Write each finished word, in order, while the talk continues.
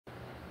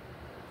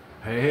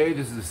Hey,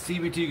 this is a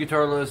CBT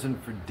guitar lesson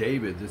for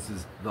David. This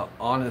is the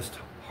Honest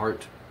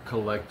Heart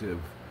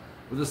Collective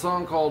with a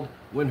song called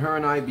When Her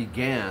and I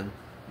Began.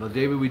 Now,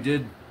 David, we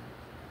did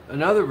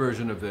another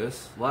version of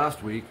this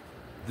last week.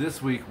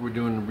 This week we're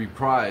doing a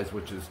reprise,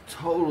 which is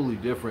totally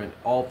different,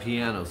 all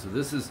piano. So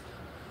this is,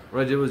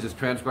 what I did was just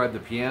transcribe the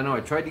piano.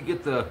 I tried to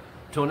get the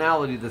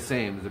tonality the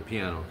same as the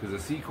piano, because a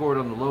C chord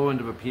on the low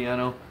end of a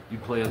piano, you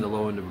play on the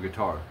low end of a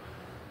guitar.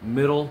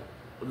 Middle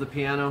of the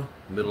piano,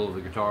 middle of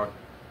the guitar.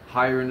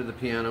 Higher into the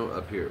piano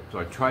up here. So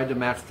I tried to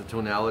match the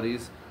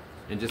tonalities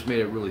and just made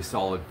it really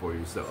solid for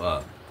you.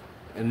 So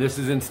and this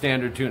is in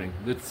standard tuning.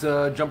 Let's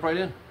jump right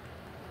in.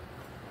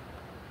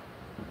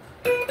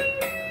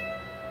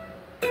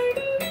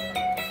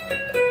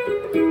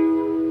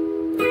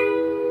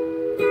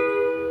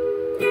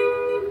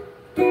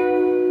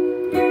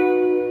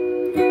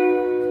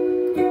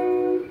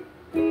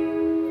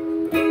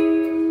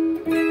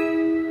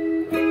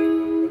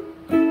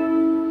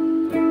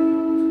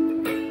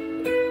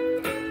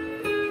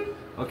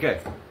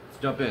 Okay, let's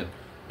jump in.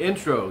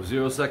 Intro,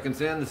 0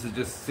 seconds in. This is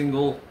just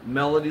single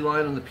melody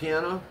line on the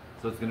piano.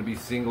 So it's going to be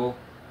single,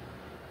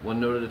 one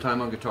note at a time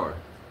on guitar.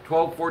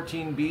 12,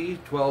 14 B,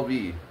 12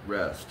 E,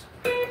 rest.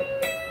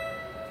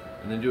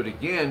 And then do it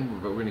again,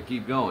 but we're going to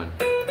keep going.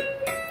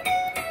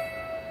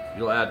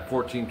 You'll add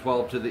 14,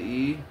 12 to the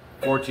E,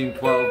 14,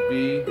 12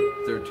 B,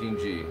 13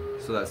 G.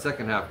 So that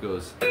second half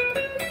goes.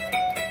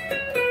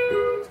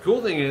 The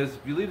cool thing is,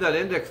 if you leave that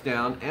index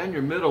down and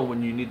your middle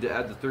when you need to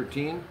add the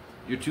 13,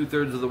 you're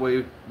 2/3 of the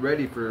way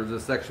ready for the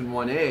section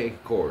 1A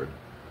chord.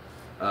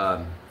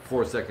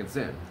 4 seconds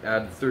in.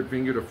 Add the third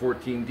finger to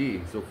 14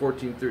 D. So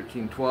 14,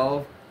 13,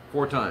 12,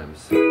 4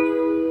 times. You're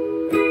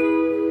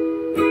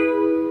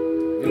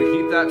going to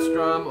keep that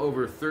strum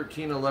over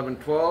 13, 11,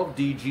 12,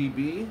 D, G,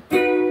 B.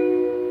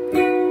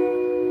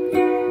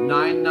 9,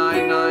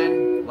 9,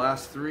 9,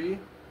 last 3.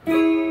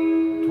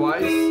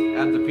 Twice.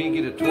 Add the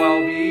pinky to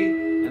 12 E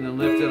and then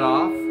lift it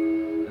off.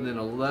 And then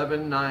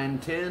 11, 9,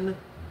 10,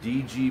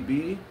 D, G,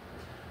 B.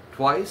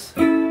 Twice,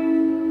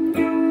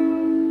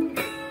 and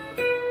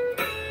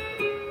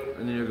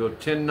then you'll go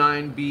 10,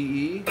 9, B,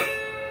 E,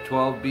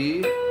 12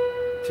 B,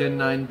 10,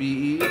 9, B,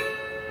 E,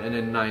 and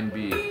then 9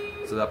 B.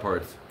 So that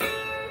part's.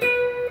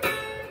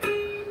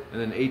 And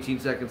then 18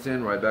 seconds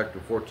in, right back to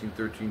 14,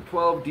 13,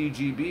 12, D,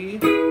 G, B,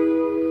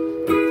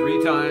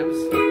 3 times,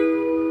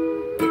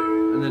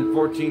 and then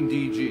 14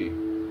 D, G,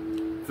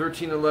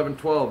 13, 11,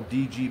 12,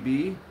 D, G,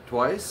 B,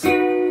 twice.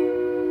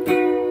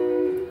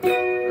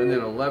 And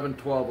then 11,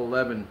 12,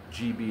 11,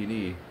 G, B, and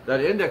E.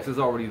 That index is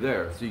already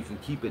there, so you can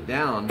keep it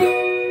down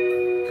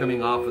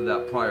coming off of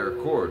that prior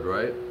chord,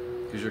 right?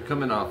 Because you're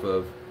coming off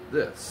of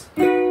this.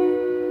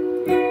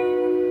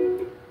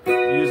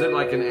 Use it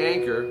like an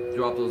anchor,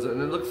 drop those,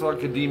 and it looks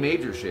like a D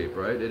major shape,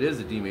 right? It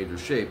is a D major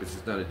shape, it's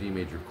just not a D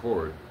major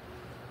chord.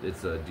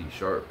 It's a D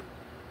sharp.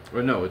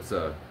 Or no, it's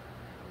a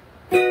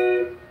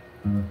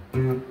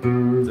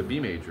B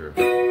major.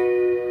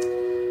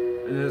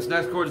 And then this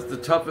next chord is the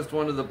toughest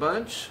one of the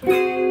bunch.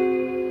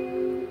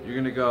 You're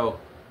going to go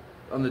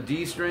on the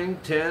D string,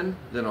 10,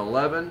 then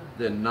 11,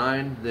 then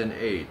 9, then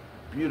 8.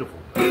 Beautiful.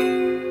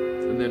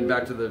 And then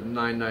back to the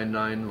 9, 9,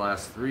 9,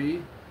 last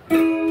 3.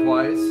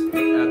 Twice.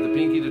 Add the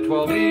pinky to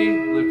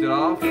 12E, lift it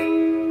off.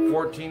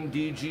 14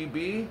 D, G,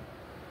 B.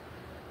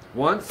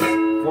 Once.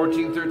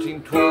 14,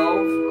 13,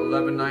 12,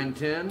 11, 9,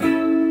 10,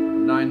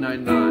 9,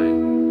 9,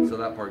 9. So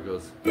that part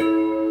goes.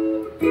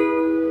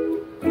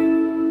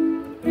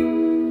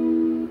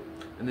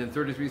 And then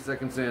 33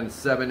 seconds in,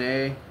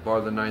 7A,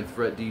 bar the 9th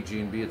fret, D, G,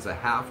 and B. It's a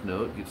half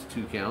note, gets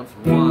 2 counts.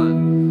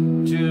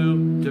 1,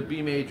 2 to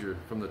B major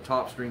from the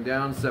top string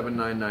down, 7,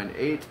 9, 9,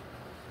 8.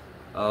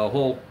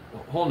 Whole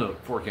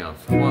note, 4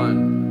 counts.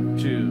 1,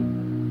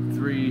 2,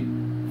 3,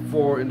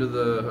 4 into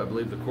the, I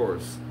believe, the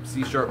chorus.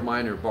 C sharp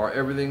minor, bar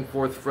everything,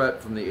 4th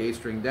fret from the A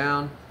string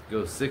down,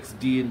 goes 6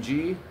 D and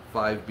G,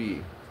 5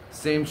 B.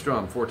 Same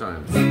strum, 4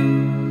 times.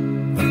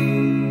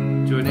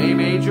 To an A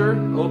major,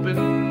 open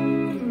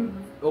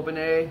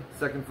A,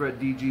 2nd fret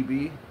D, G,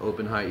 B,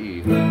 open high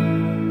E.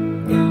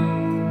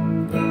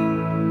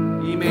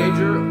 E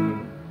major,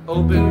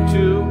 open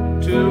 2,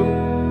 2,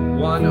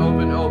 1,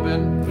 open,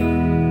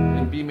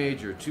 and B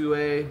major,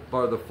 2A,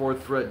 bar the 4th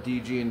fret D,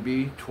 G, and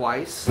B,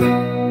 twice.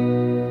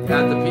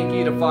 Add the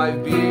pinky to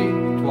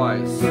 5B,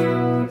 twice.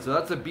 So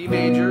that's a B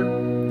major.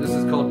 This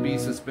is called B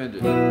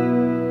suspended,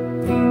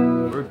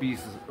 or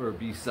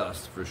B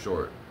sus for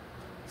short.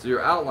 So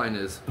your outline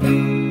is.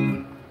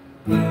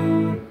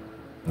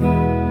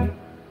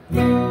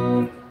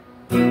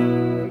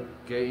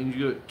 Okay, and you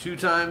do it 2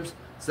 times.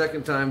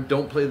 Second time,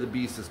 don't play the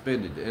B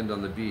suspended to end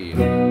on the B.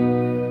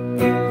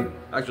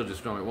 Actually, just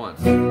strum it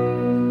once.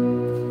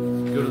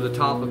 Go to the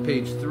top of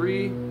page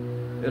 3.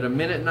 At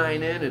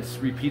 1:09 in, it's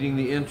repeating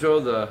the intro,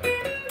 and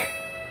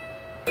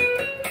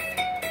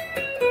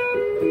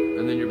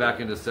then you're back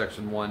into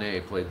section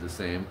 1A, played the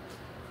same.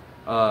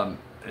 And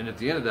at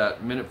the end of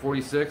that,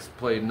 1:46,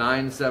 play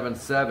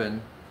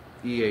 977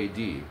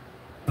 EAD.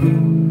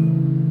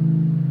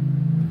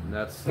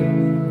 That's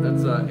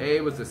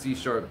A with the C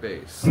sharp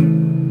bass.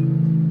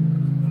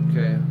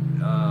 Okay,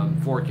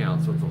 4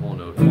 counts, so it's a whole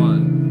note.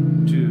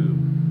 1,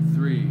 2,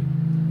 3,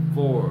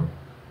 4.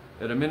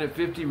 At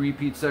 1:50,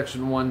 repeat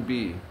section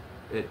 1B.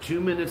 At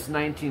 2 minutes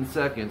 19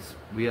 seconds,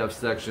 we have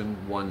section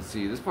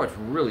 1C. This part's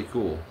really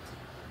cool.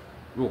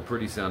 Real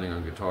pretty sounding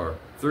on guitar.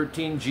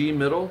 13G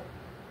middle,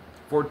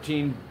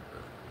 14B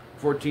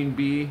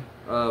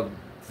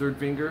third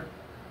finger,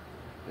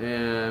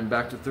 and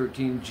back to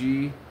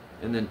 13G,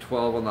 and then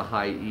 12 on the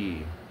high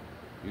E.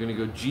 You're going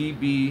to go G,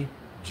 B,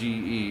 G,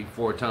 E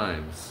 4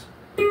 times.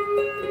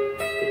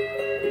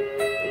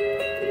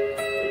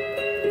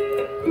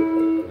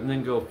 And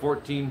then go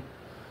 14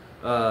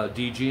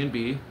 D, G, and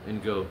B,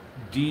 and go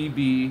D,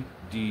 B,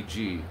 D,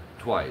 G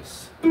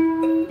twice. So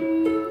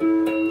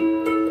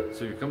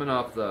you're coming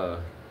off the,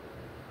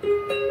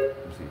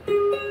 let's see.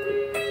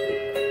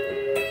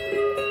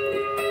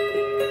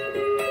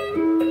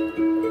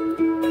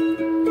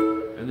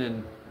 And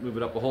then move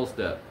it up a whole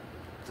step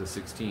to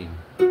 16.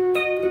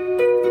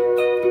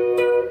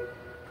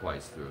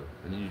 Twice through.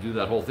 And then you do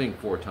that whole thing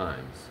 4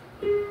 times.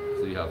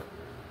 So you have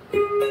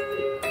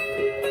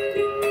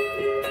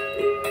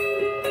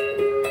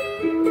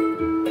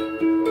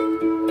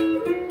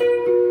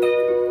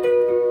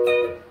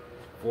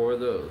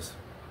those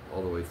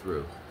all the way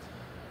through.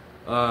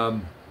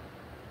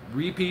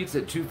 Repeats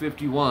at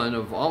 2:51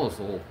 of almost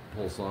the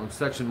whole song.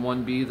 Section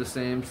 1B the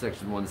same,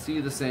 section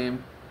 1C the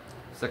same.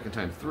 Second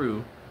time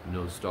through,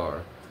 no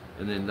star.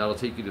 And then that'll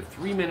take you to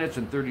 3 minutes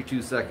and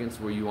 32 seconds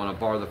where you want to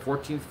bar the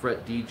 14th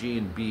fret D, G,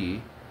 and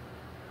B.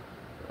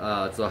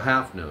 It's a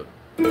half note.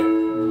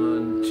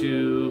 1,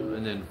 2,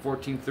 and then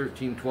 14,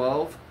 13,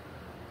 12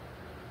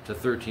 to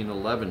 13,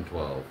 11,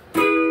 12.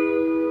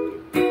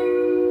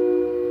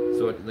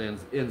 So it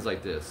ends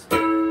like this.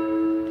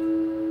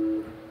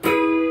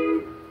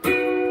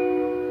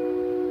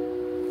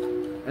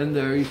 And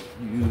there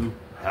you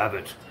have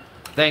it.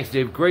 Thanks,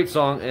 Dave. Great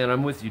song, and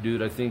I'm with you,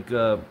 dude. I think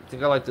I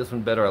like this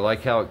one better. I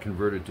like how it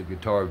converted to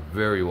guitar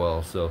very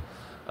well. So,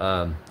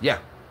 yeah.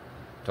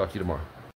 Talk to you tomorrow.